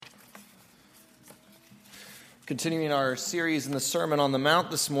Continuing our series in the Sermon on the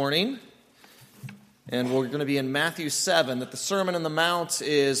Mount this morning, and we're going to be in Matthew 7, that the Sermon on the Mount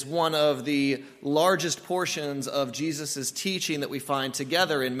is one of the largest portions of Jesus' teaching that we find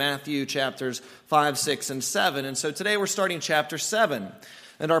together in Matthew chapters 5, 6, and 7. And so today we're starting chapter 7,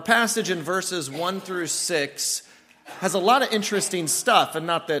 and our passage in verses 1 through 6 has a lot of interesting stuff, and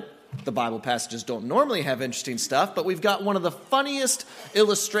not that the Bible passages don't normally have interesting stuff, but we've got one of the funniest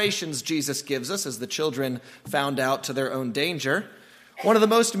illustrations Jesus gives us, as the children found out to their own danger. One of the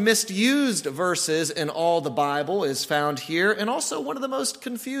most misused verses in all the Bible is found here, and also one of the most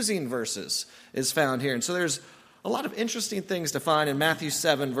confusing verses is found here. And so there's a lot of interesting things to find in Matthew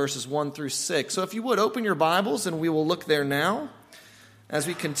 7, verses 1 through 6. So if you would, open your Bibles, and we will look there now as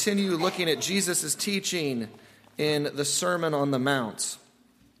we continue looking at Jesus' teaching in the Sermon on the Mount.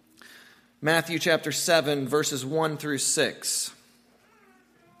 Matthew chapter 7, verses 1 through 6.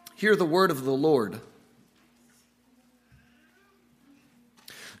 Hear the word of the Lord.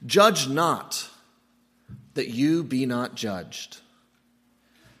 Judge not, that you be not judged.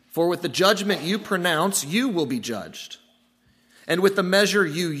 For with the judgment you pronounce, you will be judged. And with the measure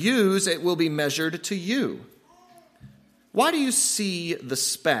you use, it will be measured to you. Why do you see the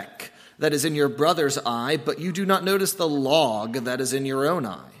speck that is in your brother's eye, but you do not notice the log that is in your own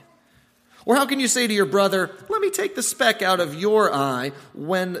eye? Or how can you say to your brother, let me take the speck out of your eye,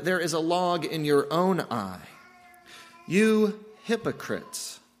 when there is a log in your own eye? You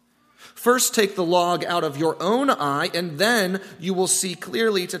hypocrites! First take the log out of your own eye, and then you will see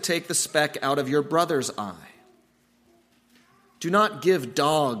clearly to take the speck out of your brother's eye. Do not give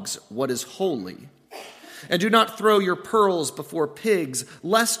dogs what is holy, and do not throw your pearls before pigs,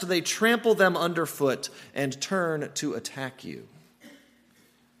 lest they trample them underfoot and turn to attack you.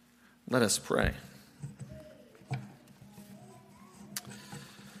 Let us pray.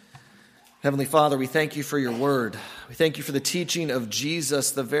 Heavenly Father, we thank you for your word. We thank you for the teaching of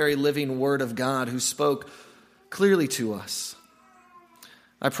Jesus, the very living word of God, who spoke clearly to us.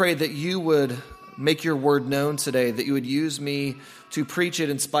 I pray that you would make your word known today, that you would use me to preach it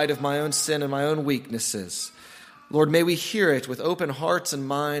in spite of my own sin and my own weaknesses. Lord, may we hear it with open hearts and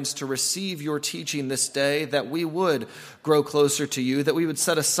minds to receive your teaching this day, that we would grow closer to you, that we would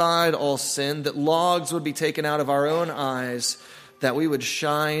set aside all sin, that logs would be taken out of our own eyes, that we would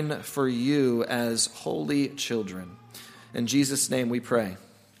shine for you as holy children. In Jesus' name we pray.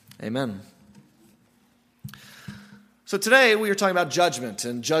 Amen. So today we are talking about judgment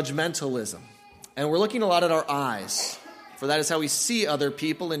and judgmentalism, and we're looking a lot at our eyes. For that is how we see other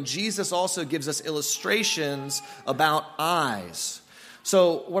people, and Jesus also gives us illustrations about eyes.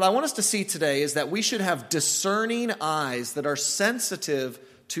 So what I want us to see today is that we should have discerning eyes that are sensitive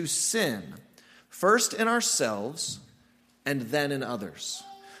to sin, first in ourselves and then in others.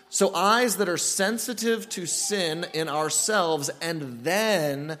 So eyes that are sensitive to sin in ourselves and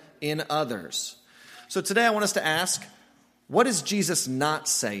then in others. So today I want us to ask, what is Jesus not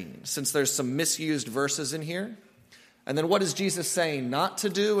saying? Since there's some misused verses in here. And then what is Jesus saying not to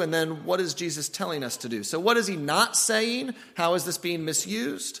do? And then what is Jesus telling us to do? So what is he not saying? How is this being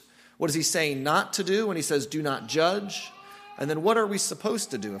misused? What is he saying not to do when he says do not judge? And then what are we supposed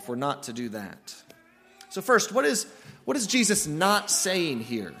to do if we're not to do that? So first, what is Jesus not saying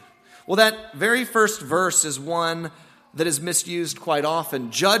here? Well, that very first verse is one that is misused quite often.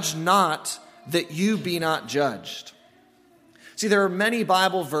 Judge not, that you be not judged. See, there are many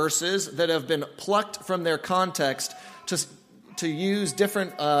Bible verses that have been plucked from their context to use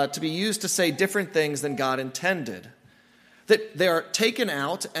different to be used to say different things than God intended. That they are taken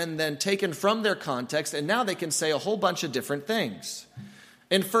out and then taken from their context, and now they can say a whole bunch of different things.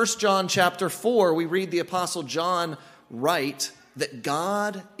 In 1 John chapter 4, we read the Apostle John write that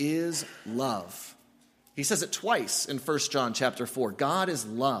God is love. He says it twice in 1 John chapter 4. God is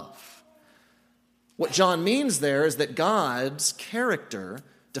love. What John means there is that God's character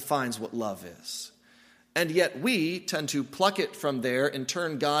defines what love is. And yet we tend to pluck it from there and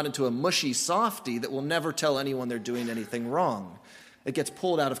turn God into a mushy softy that will never tell anyone they're doing anything wrong. It gets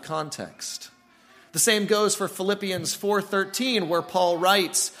pulled out of context. The same goes for Philippians 4:13, where Paul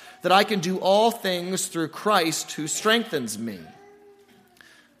writes that I can do all things through Christ who strengthens me.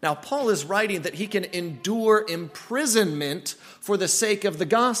 Now, Paul is writing that he can endure imprisonment for the sake of the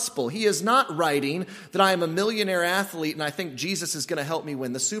gospel. He is not writing that I am a millionaire athlete and I think Jesus is going to help me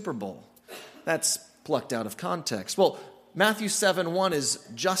win the Super Bowl. That's plucked out of context. Well, Matthew 7:1 is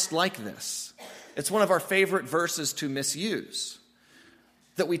just like this. It's one of our favorite verses to misuse.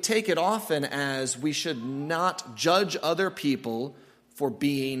 That we take it often as we should not judge other people for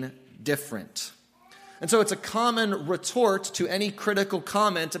being different. And so it's a common retort to any critical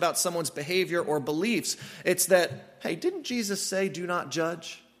comment about someone's behavior or beliefs. It's that, hey, didn't Jesus say, do not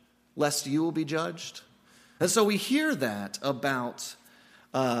judge, lest you will be judged? And so we hear that about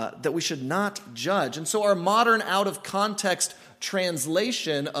that we should not judge. And so our modern out-of-context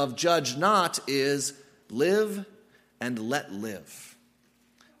translation of judge not is live and let live.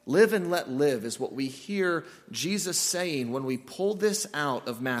 Live and let live is what we hear Jesus saying when we pull this out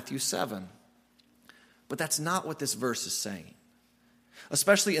of Matthew 7. But that's not what this verse is saying,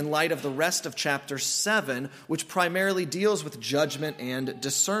 especially in light of the rest of chapter 7, which primarily deals with judgment and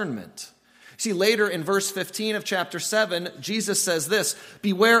discernment. See, later in verse 15 of chapter 7, Jesus says this,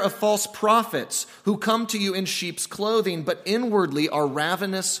 beware of false prophets who come to you in sheep's clothing, but inwardly are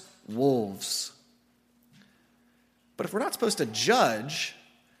ravenous wolves. But if we're not supposed to judge,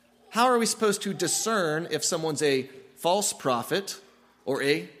 how are we supposed to discern if someone's a false prophet or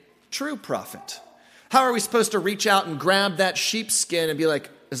a true prophet? How are we supposed to reach out and grab that sheepskin and be like,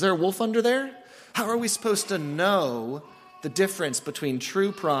 is there a wolf under there? How are we supposed to know the difference between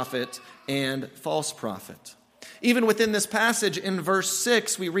true prophet and false prophet? Even within this passage in verse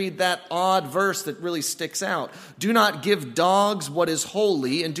 6, we read that odd verse that really sticks out. Do not give dogs what is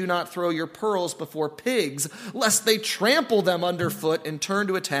holy, and do not throw your pearls before pigs, lest they trample them underfoot and turn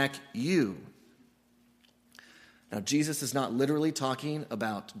to attack you. Now, Jesus is not literally talking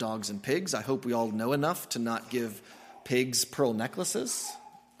about dogs and pigs. I hope we all know enough to not give pigs pearl necklaces.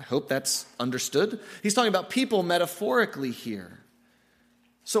 I hope that's understood. He's talking about people metaphorically here.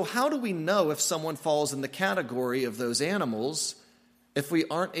 So how do we know if someone falls in the category of those animals if we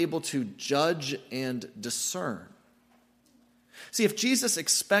aren't able to judge and discern? See, if Jesus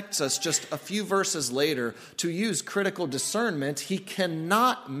expects us just a few verses later to use critical discernment, he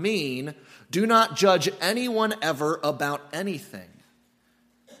cannot mean do not judge anyone ever about anything.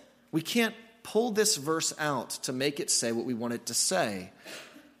 We can't pull this verse out to make it say what we want it to say,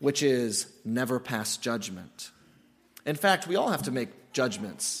 which is never pass judgment. In fact, we all have to make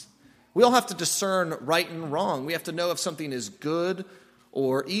judgments. We all have to discern right and wrong. We have to know if something is good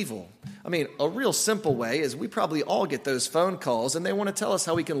or evil. I mean, a real simple way is we probably all get those phone calls and they want to tell us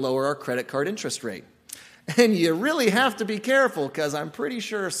how we can lower our credit card interest rate. And you really have to be careful because I'm pretty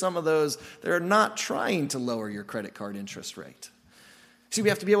sure some of those, they're not trying to lower your credit card interest rate. See, we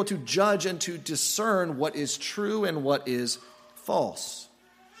have to be able to judge and to discern what is true and what is false.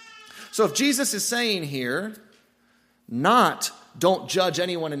 So if Jesus is saying here, not don't judge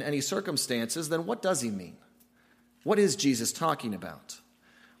anyone in any circumstances, then what does he mean? What is Jesus talking about?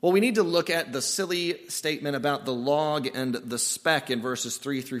 Well, we need to look at the silly statement about the log and the speck in verses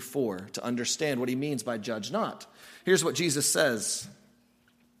 3 through 4 to understand what he means by judge not. Here's what Jesus says.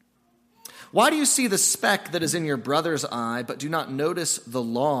 Why do you see the speck that is in your brother's eye, but do not notice the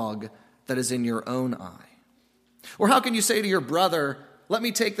log that is in your own eye? Or how can you say to your brother, let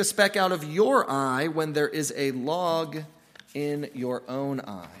me take the speck out of your eye when there is a log in your own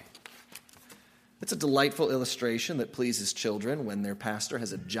eye? It's a delightful illustration that pleases children when their pastor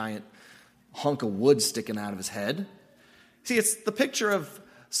has a giant hunk of wood sticking out of his head. See, it's the picture of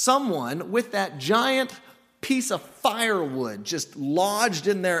someone with that giant piece of firewood just lodged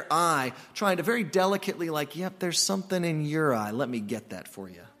in their eye, trying to very delicately yep, there's something in your eye. Let me get that for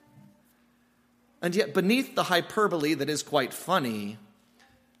you. And yet beneath the hyperbole that is quite funny,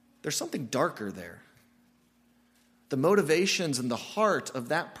 there's something darker there. The motivations and the heart of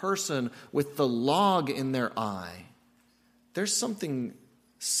that person with the log in their eye, there's something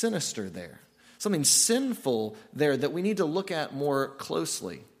sinister there, something sinful there that we need to look at more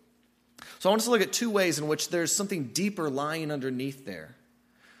closely. So I want us to look at two ways in which there's something deeper lying underneath there.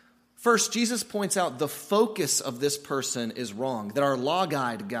 First, Jesus points out the focus of this person is wrong, that our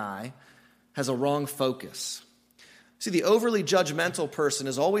log-eyed guy has a wrong focus. See, the overly judgmental person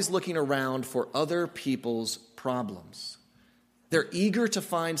is always looking around for other people's problems. They're eager to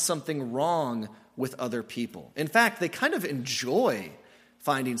find something wrong with other people. In fact, they kind of enjoy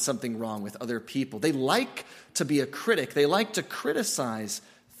finding something wrong with other people. They like to be a critic. They like to criticize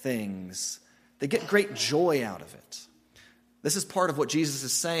things. They get great joy out of it. This is part of what Jesus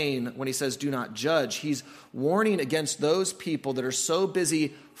is saying when he says, do not judge. He's warning against those people that are so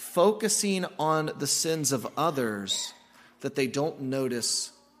busy focusing on the sins of others that they don't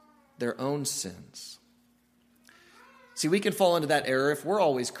notice their own sins. See, we can fall into that error if we're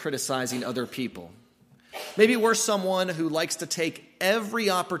always criticizing other people. Maybe we're someone who likes to take every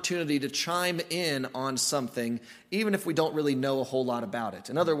opportunity to chime in on something, even if we don't really know a whole lot about it.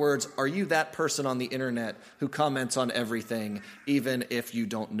 In other words, are you that person on the internet who comments on everything, even if you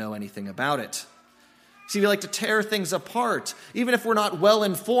don't know anything about it? See, we like to tear things apart. Even if we're not well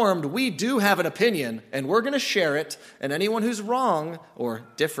informed, we do have an opinion, and we're going to share it. And anyone who's wrong or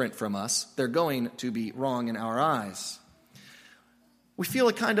different from us, they're going to be wrong in our eyes. We feel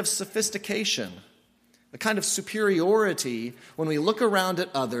a kind of sophistication, a kind of superiority when we look around at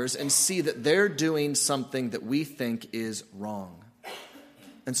others and see that they're doing something that we think is wrong.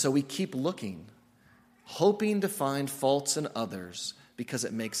 And so we keep looking, hoping to find faults in others because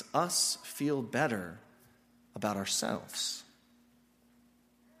it makes us feel better about ourselves.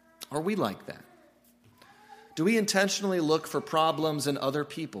 Are we like that? Do we intentionally look for problems in other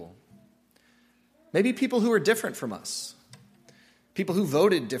people? Maybe people who are different from us, people who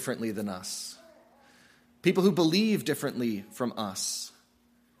voted differently than us, people who believe differently from us,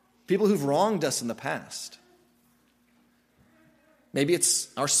 people who've wronged us in the past. Maybe it's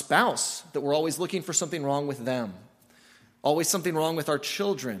our spouse that we're always looking for something wrong with them, always something wrong with our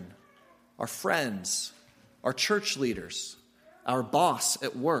children, our friends, our church leaders, our boss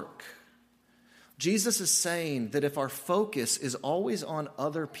at work. Jesus is saying that if our focus is always on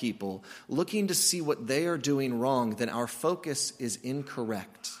other people, looking to see what they are doing wrong, then our focus is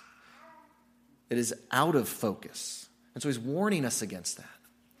incorrect. It is out of focus. And so he's warning us against that.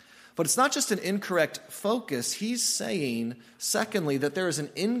 But it's not just an incorrect focus. He's saying, secondly, that there is an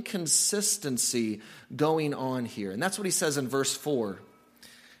inconsistency going on here. And that's what he says in verse 4.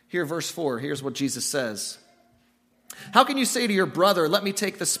 Here, verse 4, here's what Jesus says. How can you say to your brother, let me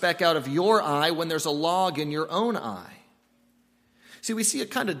take the speck out of your eye when there's a log in your own eye? See, we see a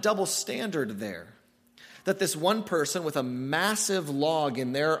kind of double standard there. That this one person with a massive log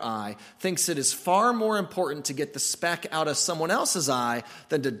in their eye thinks it is far more important to get the speck out of someone else's eye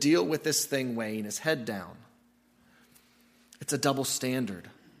than to deal with this thing weighing his head down. It's a double standard.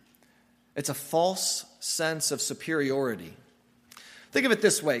 It's a false sense of superiority. Think of it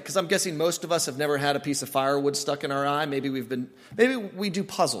this way, because I'm guessing most of us have never had a piece of firewood stuck in our eye. Maybe we do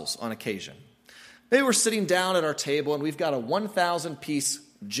puzzles on occasion. Maybe we're sitting down at our table and we've got a 1,000-piece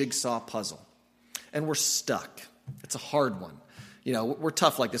jigsaw puzzle. And we're stuck. It's a hard one. You know, we're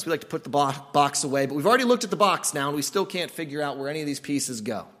tough like this. We like to put the box away, but we've already looked at the box now and we still can't figure out where any of these pieces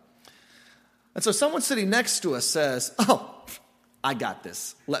go. And so someone sitting next to us says, oh, I got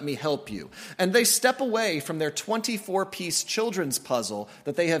this. Let me help you. And they step away from their 24-piece children's puzzle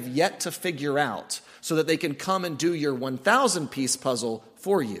that they have yet to figure out so that they can come and do your 1,000-piece puzzle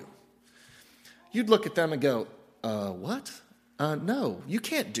for you. You'd look at them and go, what? No, you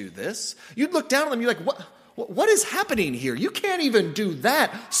can't do this. You'd look down at them, you're like, what is happening here? You can't even do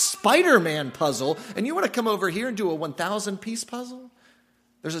that Spider-Man puzzle, and you want to come over here and do a 1,000-piece puzzle?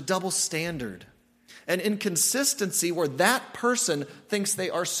 There's a double standard, an inconsistency where that person thinks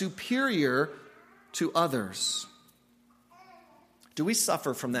they are superior to others. Do we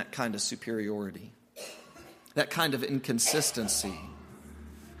suffer from that kind of superiority, that kind of inconsistency?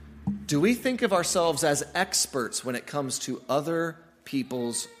 Do we think of ourselves as experts when it comes to other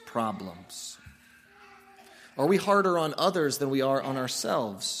people's problems? Are we harder on others than we are on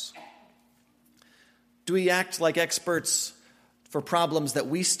ourselves? Do we act like experts for problems that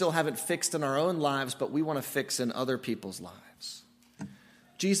we still haven't fixed in our own lives, but we want to fix in other people's lives?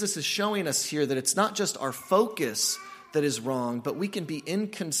 Jesus is showing us here that it's not just our focus that is wrong, but we can be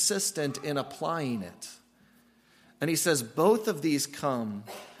inconsistent in applying it. And he says both of these come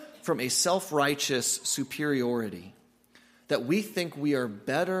from a self-righteous superiority, that we think we are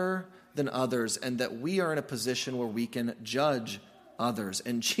better than others and that we are in a position where we can judge others.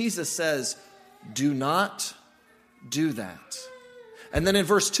 And Jesus says, do not do that. And then in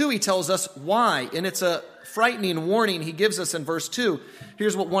verse 2, he tells us why. And it's a frightening warning he gives us in verse 2.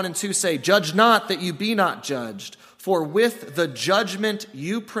 Here's what 1 and 2 say. Judge not that you be not judged, for with the judgment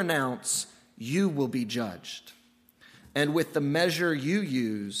you pronounce, you will be judged. And with the measure you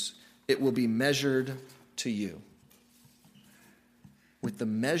use, it will be measured to you. With the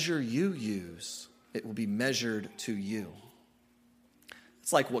measure you use, it will be measured to you.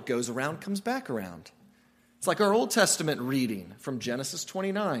 It's like what goes around comes back around. It's like our Old Testament reading from Genesis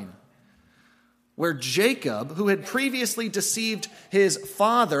 29, where Jacob, who had previously deceived his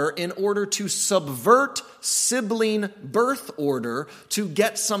father in order to subvert sibling birth order to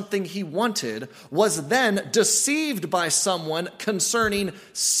get something he wanted, was then deceived by someone concerning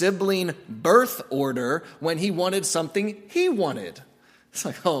sibling birth order when he wanted something he wanted. It's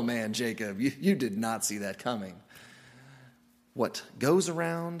like, oh man, Jacob, you did not see that coming. What goes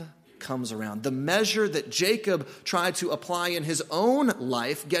around comes around. The measure that Jacob tried to apply in his own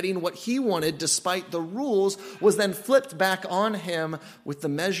life, getting what he wanted despite the rules, was then flipped back on him. With the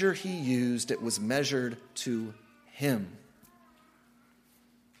measure he used, it was measured to him.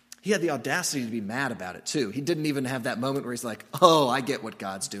 He had the audacity to be mad about it too. He didn't even have that moment where he's like, oh, I get what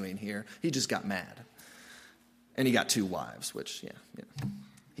God's doing here. He just got mad. And he got 2 wives, which,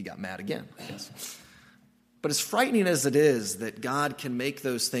 he got mad again, I guess. But as frightening as it is that God can make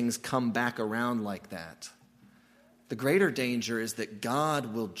those things come back around like that, the greater danger is that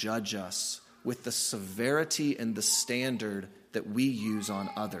God will judge us with the severity and the standard that we use on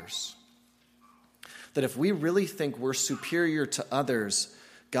others. That if we really think we're superior to others,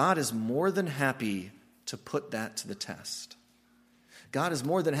 God is more than happy to put that to the test. God is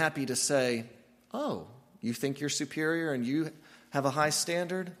more than happy to say, oh, you think you're superior and you have a high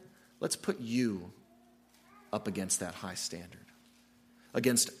standard? Let's put you up against that high standard,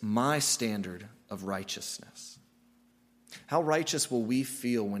 against my standard of righteousness. How righteous will we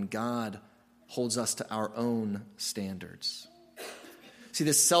feel when God holds us to our own standards? See,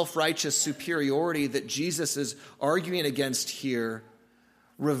 this self-righteous superiority that Jesus is arguing against here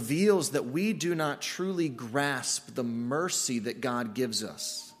reveals that we do not truly grasp the mercy that God gives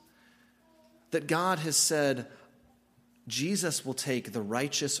us. That God has said, Jesus will take the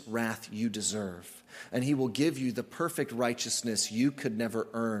righteous wrath you deserve, and he will give you the perfect righteousness you could never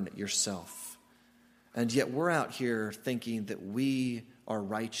earn yourself. And yet we're out here thinking that we are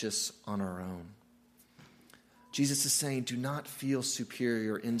righteous on our own. Jesus is saying, do not feel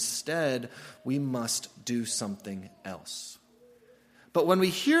superior. Instead, we must do something else. But when we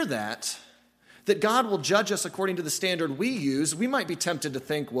hear that God will judge us according to the standard we use, we might be tempted to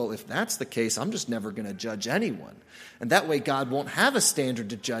think, well, if that's the case, I'm just never going to judge anyone. And that way God won't have a standard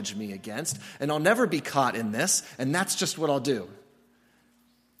to judge me against, and I'll never be caught in this, and that's just what I'll do.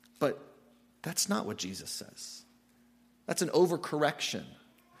 But that's not what Jesus says. That's an overcorrection.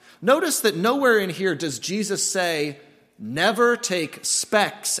 Notice that nowhere in here does Jesus say, never take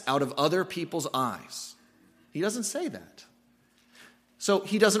specks out of other people's eyes. He doesn't say that. So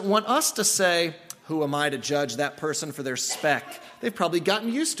he doesn't want us to say, who am I to judge that person for their speck? They've probably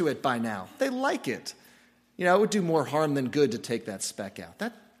gotten used to it by now. They like it. It would do more harm than good to take that speck out.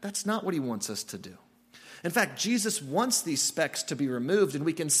 That's not what he wants us to do. In fact, Jesus wants these specks to be removed, and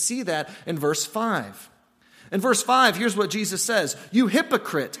we can see that in verse 5. In verse 5, here's what Jesus says. You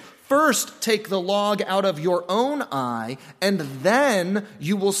hypocrite, first take the log out of your own eye, and then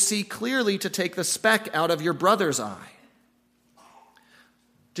you will see clearly to take the speck out of your brother's eye.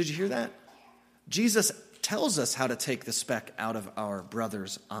 Did you hear that? Jesus tells us how to take the speck out of our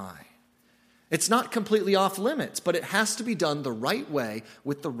brother's eye. It's not completely off limits, but it has to be done the right way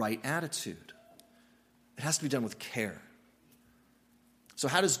with the right attitude. It has to be done with care. So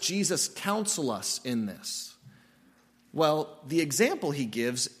how does Jesus counsel us in this? Well, the example he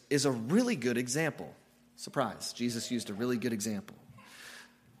gives is a really good example. Surprise, Jesus used a really good example.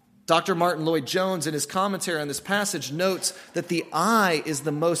 Dr. Martin Lloyd-Jones, in his commentary on this passage, notes that the eye is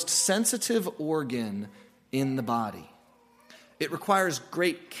the most sensitive organ in the body. It requires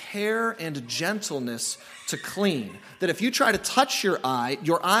great care and gentleness to clean. That if you try to touch your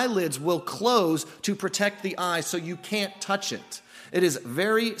eyelids will close to protect the eye so you can't touch it. It is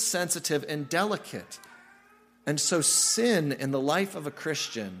very sensitive and delicate. And so sin in the life of a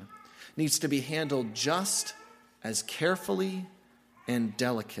Christian needs to be handled just as carefully and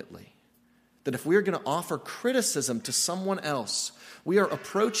delicately. That if we're going to offer criticism to someone else, we are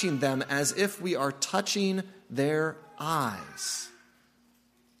approaching them as if we are touching their eyes.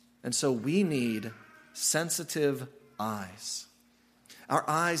 And so we need sensitive eyes. Our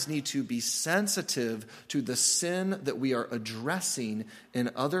eyes need to be sensitive to the sin that we are addressing in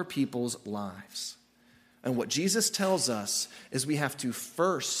other people's lives. And what Jesus tells us is we have to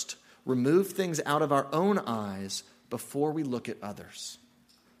first remove things out of our own eyes before we look at others.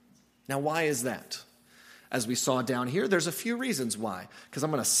 Now, why is that? As we saw down here, there's a few reasons why. Because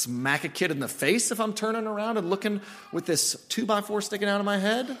I'm going to smack a kid in the face if I'm turning around and looking with this 2x4 sticking out of my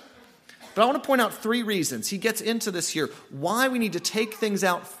head. But I want to point out 3 reasons. He gets into this here. Why we need to take things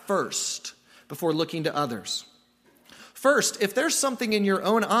out first before looking to others. First, if there's something in your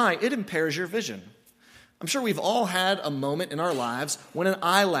own eye, it impairs your vision. I'm sure we've all had a moment in our lives when an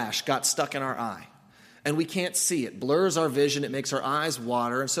eyelash got stuck in our eye. And we can't see it. Blurs our vision. It makes our eyes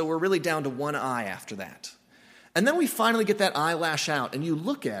water. And so we're really down to one eye after that. And then we finally get that eyelash out, and you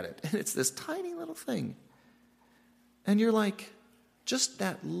look at it, and it's this tiny little thing. And you're like, just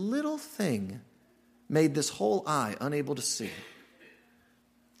that little thing made this whole eye unable to see.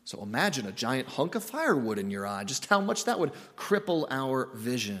 So imagine a giant hunk of firewood in your eye, just how much that would cripple our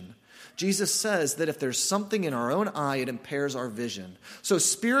vision. Jesus says that if there's something in our own eye, it impairs our vision. So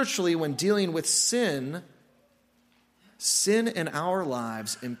spiritually, when dealing with sin in our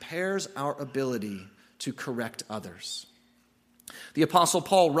lives impairs our ability to correct others. The Apostle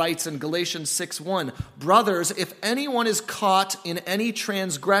Paul writes in Galatians 6:1, "Brothers, if anyone is caught in any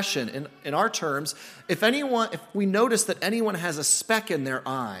transgression," in our terms, if we notice that anyone has a speck in their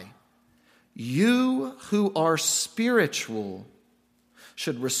eye, you who are spiritual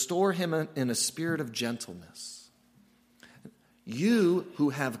should restore him in a spirit of gentleness. You who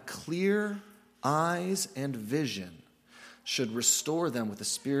have clear eyes and vision should restore them with a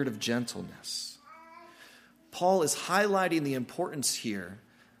spirit of gentleness. Paul is highlighting the importance here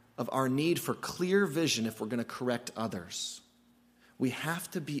of our need for clear vision if we're going to correct others. We have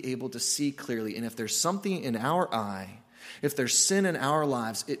to be able to see clearly, and if there's something in our eye, if there's sin in our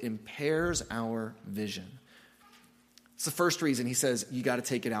lives, it impairs our vision. It's the first reason he says you got to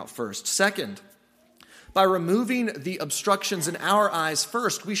take it out first. Second, by removing the obstructions in our eyes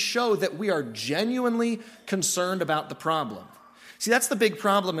first, we show that we are genuinely concerned about the problem. See, that's the big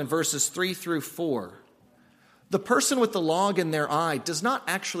problem in verses 3 through 4. The person with the log in their eye does not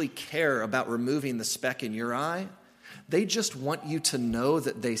actually care about removing the speck in your eye. They just want you to know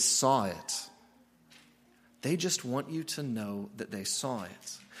that they saw it. They just want you to know that they saw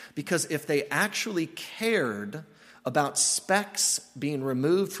it. Because if they actually cared about specks being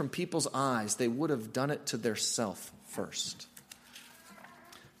removed from people's eyes, they would have done it to their self first.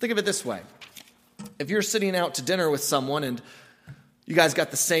 Think of it this way. If you're sitting out to dinner with someone and you guys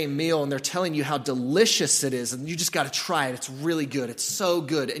got the same meal and they're telling you how delicious it is and you just got to try it, it's really good, it's so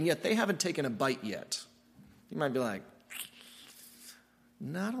good, and yet they haven't taken a bite yet, you might be like,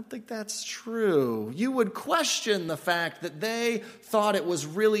 no, I don't think that's true. You would question the fact that they thought it was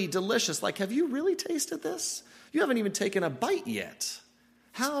really delicious. Like, have you really tasted this? You haven't even taken a bite yet.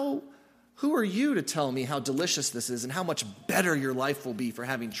 Who are you to tell me how delicious this is and how much better your life will be for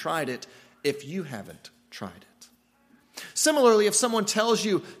having tried it if you haven't tried it? Similarly, if someone tells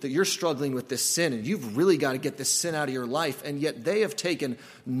you that you're struggling with this sin and you've really got to get this sin out of your life, and yet they have taken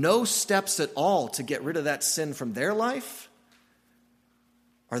no steps at all to get rid of that sin from their life,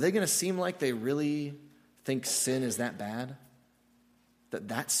 are they going to seem like they really think sin is that bad?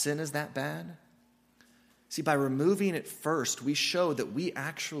 That sin is that bad? See, by removing it first, we show that we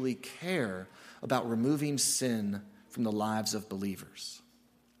actually care about removing sin from the lives of believers.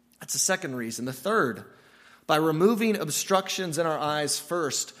 That's the second reason. The third, by removing obstructions in our eyes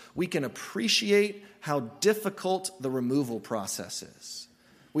first, we can appreciate how difficult the removal process is.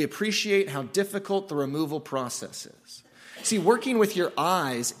 We appreciate how difficult the removal process is. See, working with your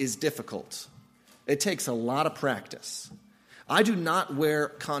eyes is difficult. It takes a lot of practice. I do not wear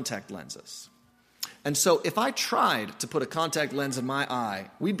contact lenses. And so if I tried to put a contact lens in my eye,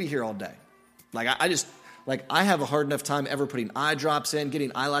 we'd be here all day. I have a hard enough time ever putting eye drops in,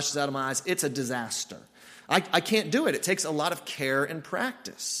 getting eyelashes out of my eyes. It's a disaster. I can't do it. It takes a lot of care and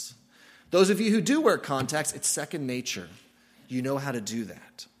practice. Those of you who do wear contacts, it's second nature. You know how to do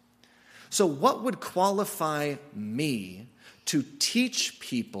that. So what would qualify me to teach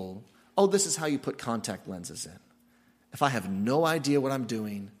people, oh, this is how you put contact lenses in? If I have no idea what I'm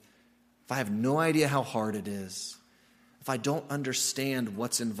doing, if I have no idea how hard it is, if I don't understand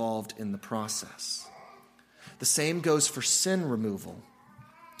what's involved in the process. The same goes for sin removal.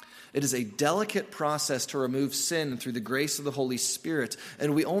 It is a delicate process to remove sin through the grace of the Holy Spirit,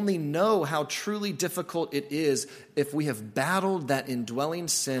 and we only know how truly difficult it is if we have battled that indwelling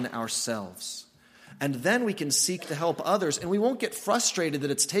sin ourselves. And then we can seek to help others, and we won't get frustrated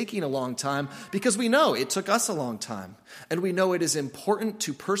that it's taking a long time because we know it took us a long time, and we know it is important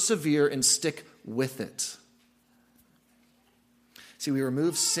to persevere and stick with it. See, we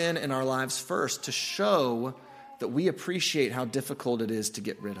remove sin in our lives first to show that we appreciate how difficult it is to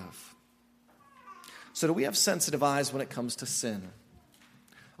get rid of. So do we have sensitive eyes when it comes to sin?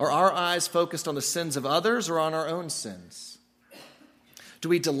 Are our eyes focused on the sins of others or on our own sins? Do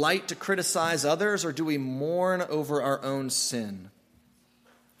we delight to criticize others or do we mourn over our own sin?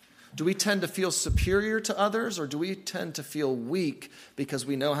 Do we tend to feel superior to others or do we tend to feel weak because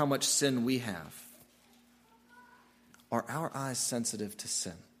we know how much sin we have? Are our eyes sensitive to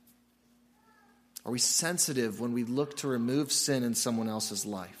sin? Are we sensitive when we look to remove sin in someone else's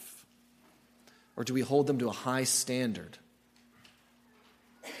life? Or do we hold them to a high standard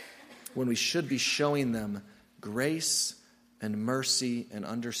when we should be showing them grace and mercy and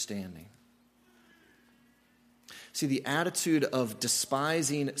understanding? See, the attitude of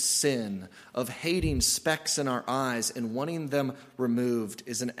despising sin, of hating specks in our eyes and wanting them removed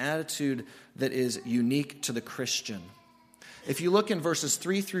is an attitude that is unique to the Christian. If you look in verses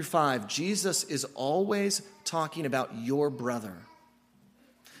 3 through 5, Jesus is always talking about your brother.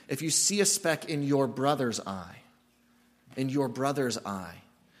 If you see a speck in your brother's eye,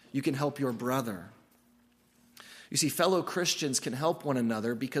 you can help your brother. You see, fellow Christians can help one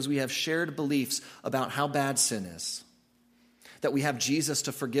another because we have shared beliefs about how bad sin is, that we have Jesus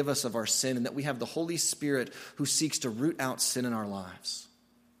to forgive us of our sin, and that we have the Holy Spirit who seeks to root out sin in our lives.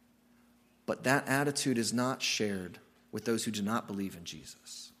 But that attitude is not shared with those who do not believe in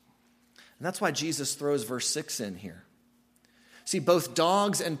Jesus. And that's why Jesus throws verse 6 in here. See, both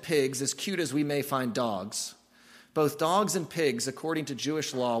dogs and pigs, as cute as we may find dogs, both dogs and pigs, according to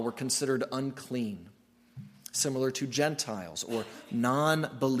Jewish law, were considered unclean, similar to Gentiles or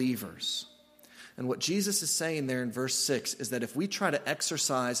non-believers. And what Jesus is saying there in verse 6 is that if we try to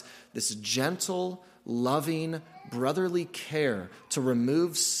exercise this gentle, loving, brotherly care to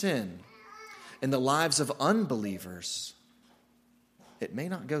remove sin in the lives of unbelievers, it may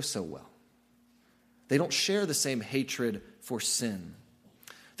not go so well. They don't share the same hatred for sin.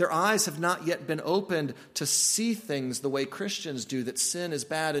 Their eyes have not yet been opened to see things the way Christians do, that sin is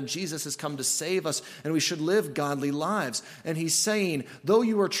bad and Jesus has come to save us and we should live godly lives. And he's saying, though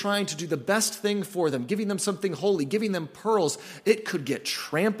you are trying to do the best thing for them, giving them something holy, giving them pearls, it could get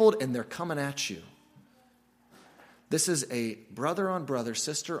trampled and they're coming at you. This is a brother on brother,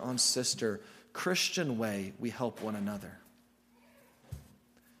 sister on sister, Christian way we help one another.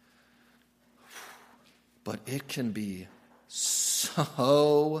 But it can be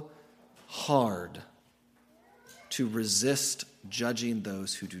so hard to resist judging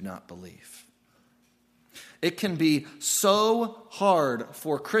those who do not believe. It can be so hard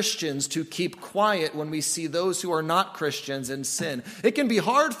for Christians to keep quiet when we see those who are not Christians in sin. It can be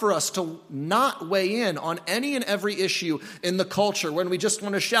hard for us to not weigh in on any and every issue in the culture when we just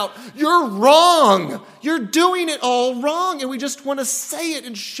want to shout, "You're wrong! You're doing it all wrong!" And we just want to say it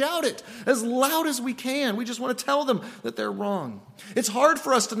and shout it as loud as we can. We just want to tell them that they're wrong. It's hard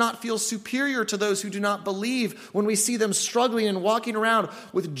for us to not feel superior to those who do not believe when we see them struggling and walking around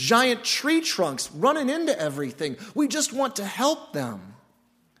with giant tree trunks, running into everything. We just want to help them.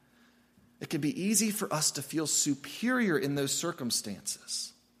 It can be easy for us to feel superior in those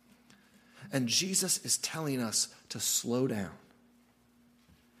circumstances. And Jesus is telling us to slow down.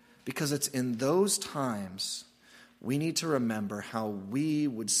 Because it's in those times we need to remember how we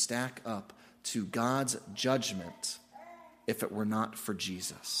would stack up to God's judgment if it were not for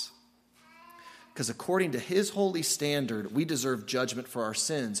Jesus. Because according to his holy standard, we deserve judgment for our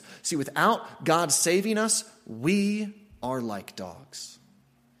sins. See, without God saving us, we are like dogs.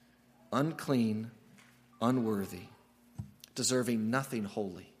 Unclean, unworthy, deserving nothing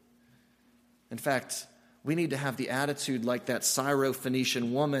holy. In fact, we need to have the attitude like that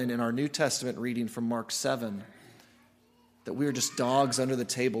Syrophoenician woman in our New Testament reading from Mark 7, that we are just dogs under the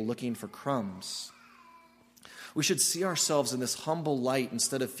table looking for crumbs. We should see ourselves in this humble light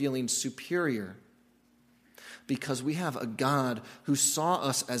instead of feeling superior, because we have a God who saw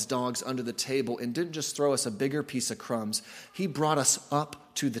us as dogs under the table and didn't just throw us a bigger piece of crumbs. He brought us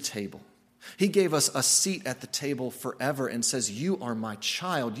up to the table. He gave us a seat at the table forever and says, "You are my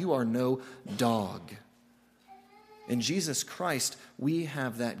child. You are no dog." In Jesus Christ, we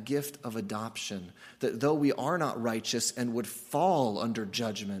have that gift of adoption, that though we are not righteous and would fall under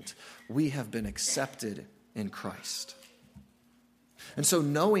judgment, we have been accepted in Christ. And so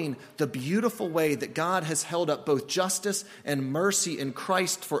knowing the beautiful way that God has held up both justice and mercy in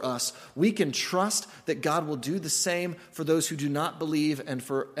Christ for us, we can trust that God will do the same for those who do not believe and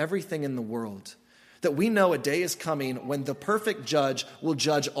for everything in the world. That we know a day is coming when the perfect judge will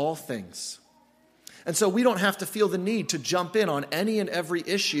judge all things. And so we don't have to feel the need to jump in on any and every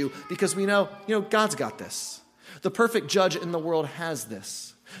issue because we know, God's got this. The perfect judge in the world has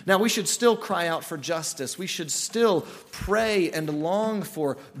this. Now, we should still cry out for justice. We should still pray and long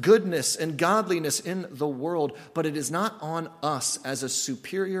for goodness and godliness in the world, but it is not on us as a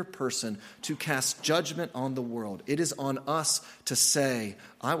superior person to cast judgment on the world. It is on us to say,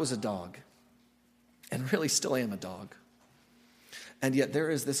 I was a dog, and really still am a dog. And yet there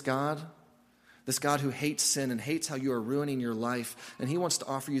is this God who hates sin and hates how you are ruining your life, and he wants to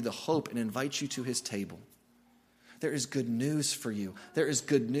offer you the hope and invite you to his table. There is good news for you. There is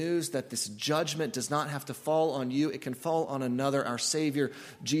good news that this judgment does not have to fall on you. It can fall on another, our Savior,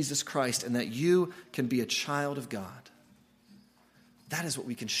 Jesus Christ, and that you can be a child of God. That is what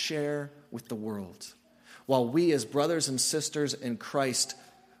we can share with the world. While we as brothers and sisters in Christ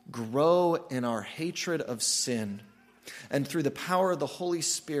grow in our hatred of sin, and through the power of the Holy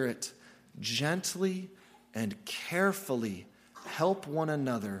Spirit, gently and carefully help one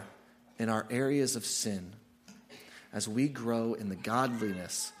another in our areas of sin, as we grow in the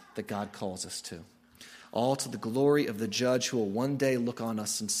godliness that God calls us to. All to the glory of the judge who will one day look on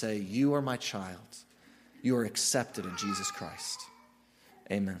us and say, "You are my child. You are accepted in Jesus Christ."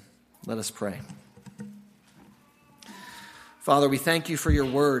 Amen. Let us pray. Father, we thank you for your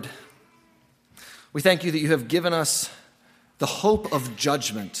word. We thank you that you have given us the hope of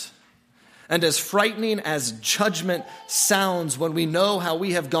judgment. And as frightening as judgment sounds, when we know how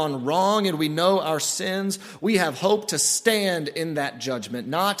we have gone wrong and we know our sins, we have hope to stand in that judgment,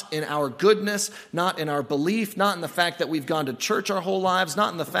 not in our goodness, not in our belief, not in the fact that we've gone to church our whole lives,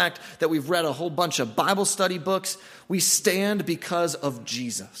 not in the fact that we've read a whole bunch of Bible study books. We stand because of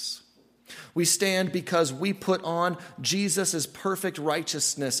Jesus. We stand because we put on Jesus' perfect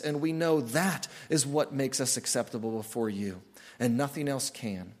righteousness, and we know that is what makes us acceptable before you, and nothing else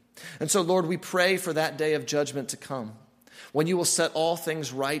can. And so, Lord, we pray for that day of judgment to come, when you will set all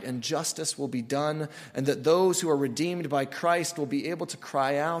things right and justice will be done, and that those who are redeemed by Christ will be able to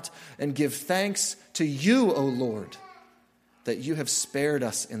cry out and give thanks to you, O Lord, that you have spared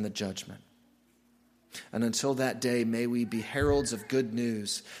us in the judgment. And until that day, may we be heralds of good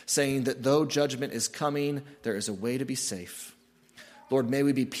news, saying that though judgment is coming, there is a way to be safe. Lord, may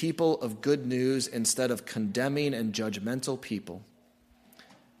we be people of good news instead of condemning and judgmental people.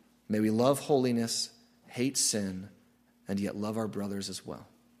 May we love holiness, hate sin, and yet love our brothers as well.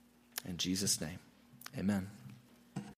 In Jesus' name, amen.